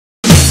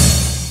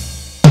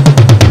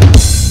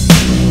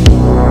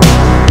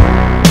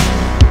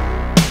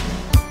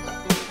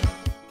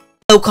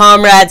Hello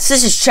comrades,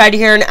 this is Chad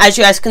here, and as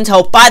you guys can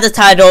tell by the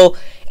title,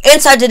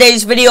 inside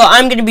today's video,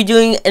 I'm going to be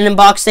doing an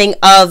unboxing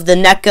of the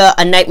Neca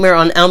A Nightmare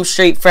on Elm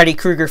Street Freddy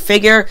Krueger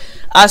figure.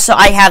 So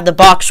I have the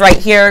box right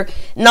here.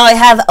 Now I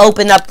have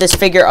opened up this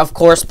figure, of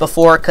course,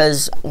 before,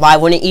 because why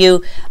wouldn't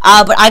you?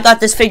 But I got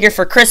this figure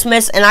for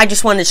Christmas, and I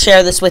just wanted to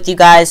share this with you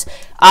guys.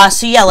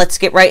 So yeah, let's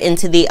get right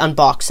into the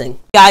unboxing.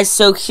 Guys,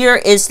 so here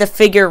is the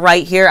figure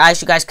right here,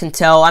 as you guys can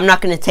tell. I'm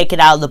not going to take it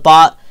out of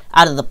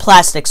the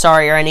plastic,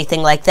 sorry, or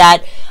anything like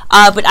that.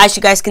 But as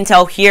you guys can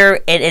tell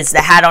here, it is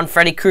the hat on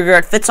Freddy Krueger.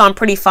 It fits on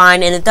pretty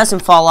fine, and it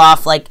doesn't fall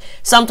off. Like,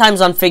 sometimes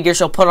on figures,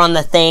 you'll put on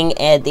the thing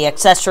and the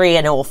accessory,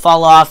 and it will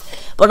fall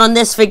off. But on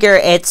this figure,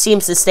 it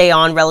seems to stay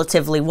on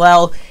relatively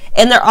well.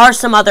 And there are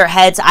some other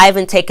heads. I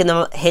haven't taken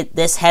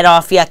this head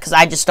off yet, because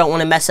I just don't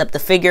want to mess up the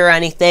figure or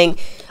anything.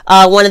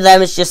 One of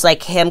them is just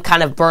like him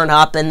kind of burn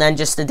up, and then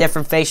just a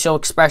different facial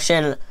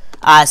expression.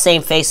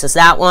 Same face as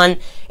that one.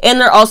 And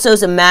there also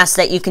is a mask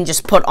that you can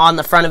just put on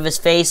the front of his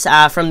face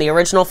from the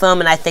original film,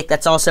 and I think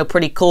that's also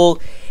pretty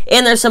cool.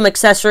 And there's some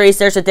accessories.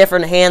 There's a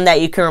different hand that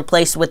you can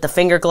replace with the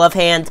finger glove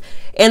hand.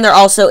 And there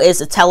also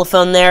is a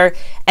telephone there.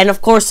 And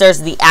of course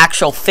there's the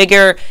actual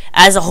figure.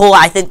 As a whole,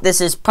 I think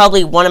this is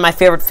probably one of my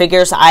favorite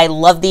figures. I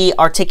love the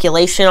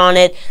articulation on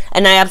it,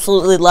 and I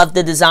absolutely love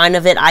the design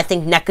of it. I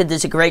think Neca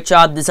does a great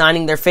job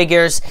designing their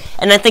figures,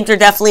 and I think they're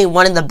definitely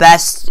one of the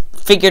best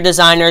figure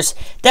designers,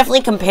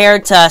 definitely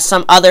compared to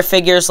some other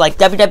figures like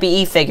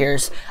WWE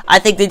figures. I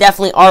think they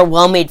definitely are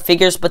well-made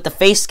figures, but the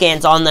face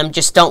scans on them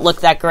just don't look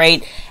that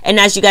great. And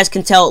as you guys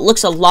can tell, it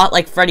looks a lot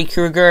like Freddy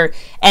Krueger.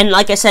 And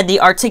like I said, the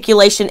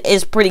articulation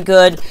is pretty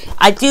good.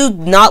 I do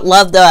not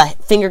love the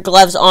finger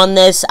gloves on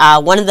this.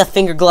 One of the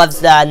finger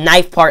gloves, the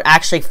knife part,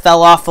 actually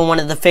fell off on one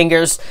of the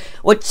fingers,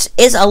 which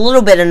is a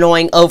little bit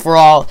annoying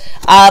overall.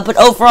 But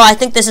overall, I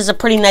think this is a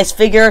pretty nice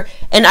figure.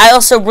 And I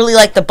also really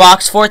like the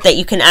box for it, that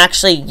you can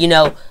actually, you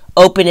know,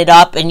 open it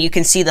up and you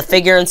can see the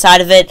figure inside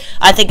of it.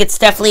 I think it's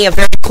definitely a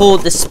very cool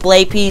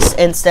display piece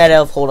instead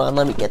of, hold on,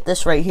 let me get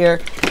this right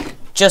here.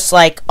 Just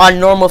like on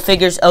normal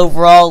figures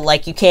overall,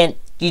 like you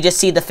just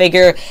see the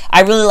figure.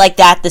 I really like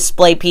that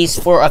display piece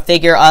for a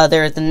figure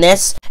other than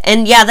this.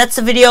 And yeah, that's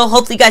the video.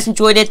 Hopefully you guys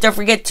enjoyed it. Don't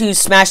forget to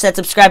smash that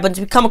subscribe button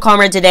to become a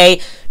comrade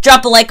today.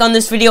 Drop a like on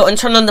this video and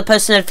turn on the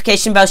post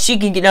notification bell so you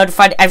can get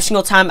notified every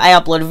single time I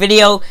upload a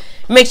video.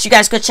 Make sure you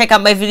guys go check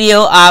out my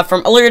video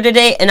from earlier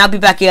today, and I'll be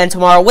back again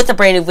tomorrow with a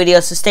brand new video,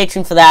 so stay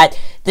tuned for that.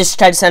 This is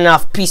Ted signing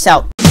off. Peace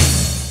out.